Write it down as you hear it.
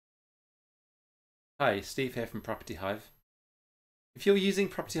Hi, Steve here from Property Hive. If you're using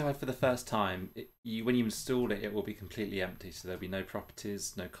Property Hive for the first time, when you install it, it will be completely empty. So there'll be no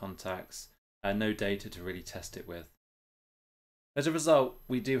properties, no contacts, no data to really test it with. As a result,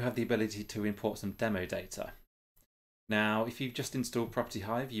 we do have the ability to import some demo data. Now, if you've just installed Property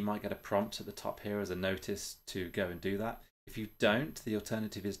Hive, you might get a prompt at the top here as a notice to go and do that. If you don't, the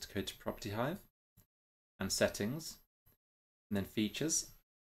alternative is to go to Property Hive and Settings, and then Features.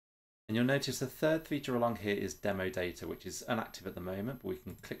 And you'll notice the third feature along here is demo data, which is inactive at the moment, but we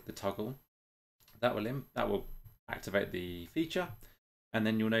can click the toggle. That will activate the feature. And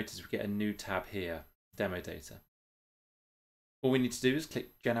then you'll notice we get a new tab here, demo data. All we need to do is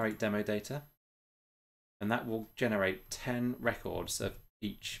click generate demo data. And that will generate 10 records of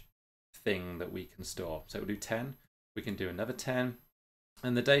each thing that we can store. So it will do 10. We can do another 10.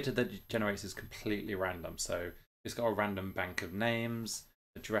 And the data that it generates is completely random. So it's got a random bank of names,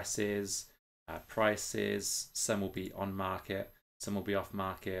 addresses, prices. Some will be on market, some will be off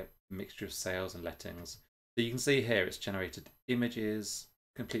market, mixture of sales and lettings. So you can see here it's generated images,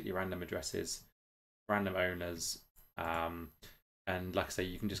 completely random addresses, random owners, and like I say,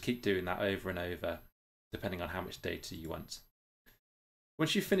 you can just keep doing that over and over depending on how much data you want.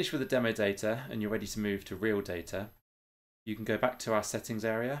 Once you've finished with the demo data and you're ready to move to real data, you can go back to our settings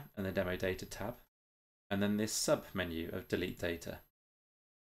area and the demo data tab, and then this sub menu of delete data.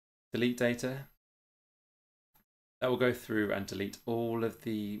 Delete data, that will go through and delete all of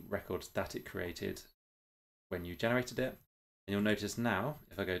the records that it created when you generated it. And you'll notice now,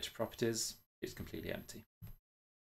 if I go to properties, it's completely empty.